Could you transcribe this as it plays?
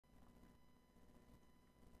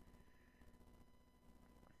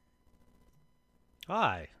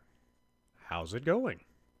Hi. How's it going?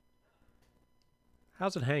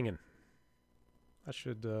 How's it hanging? I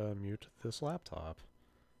should mute this laptop.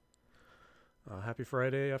 Happy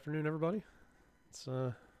Friday afternoon, everybody. It's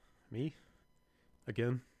me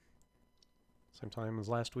again. Same time as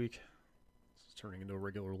last week. It's turning into a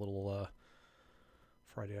regular little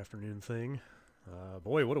Friday afternoon thing.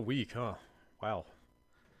 Boy, what a week, huh? Wow.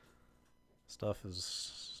 Stuff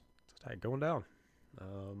is going down.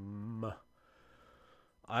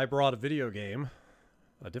 I brought a video game,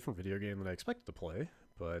 a different video game than I expected to play,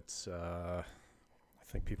 but I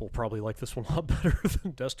think people probably like this one a lot better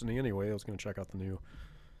than Destiny anyway. I was going to check out the new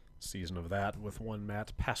season of that with one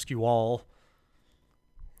Matt Pascual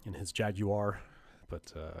in his Jaguar,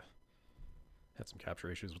 but had some capture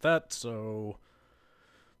issues with that, so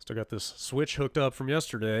still got this Switch hooked up from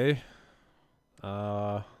yesterday.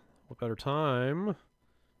 What better time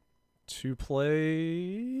to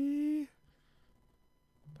play?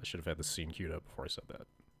 I should have had this scene queued up before I said that.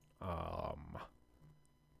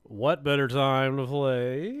 What better time to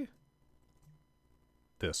play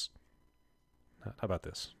this? How about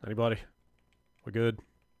this? Anybody? We good?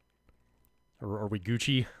 Or are we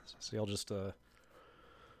Gucci? See, I'll just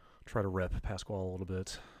try to rep Pasquale a little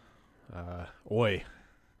bit. Oi.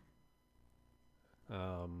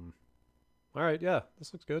 Alright, yeah,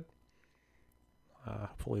 this looks good.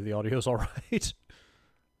 Hopefully the audio's alright. This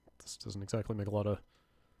doesn't exactly make a lot of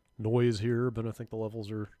noise here, but I think the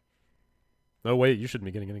levels are... Oh, wait, you shouldn't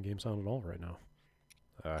be getting any game sound at all right now.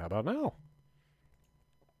 How about now?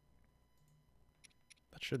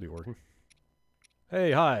 That should be working.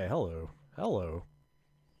 Hey, hi, hello. Hello.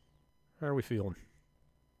 How are we feeling?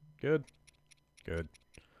 Good? Good.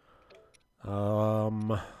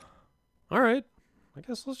 Alright. I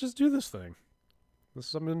guess let's just do this thing.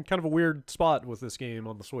 I'm in kind of a weird spot with this game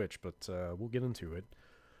on the Switch, but we'll get into it.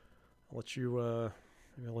 I'll let you,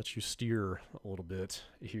 maybe I'll let you steer a little bit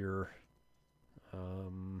here.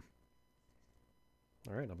 Alright,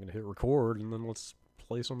 I'm going to hit record, and then let's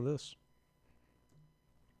play some of this.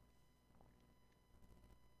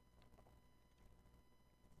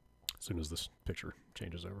 As soon as this picture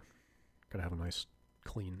changes over. Gotta have a nice,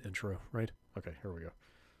 clean intro, right? Okay, here we go.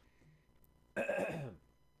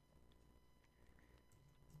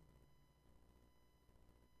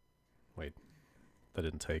 Wait, that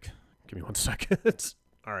didn't take. Give me 1 second.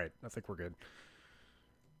 Alright, I think we're good.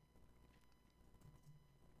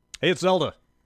 Hey, it's Zelda.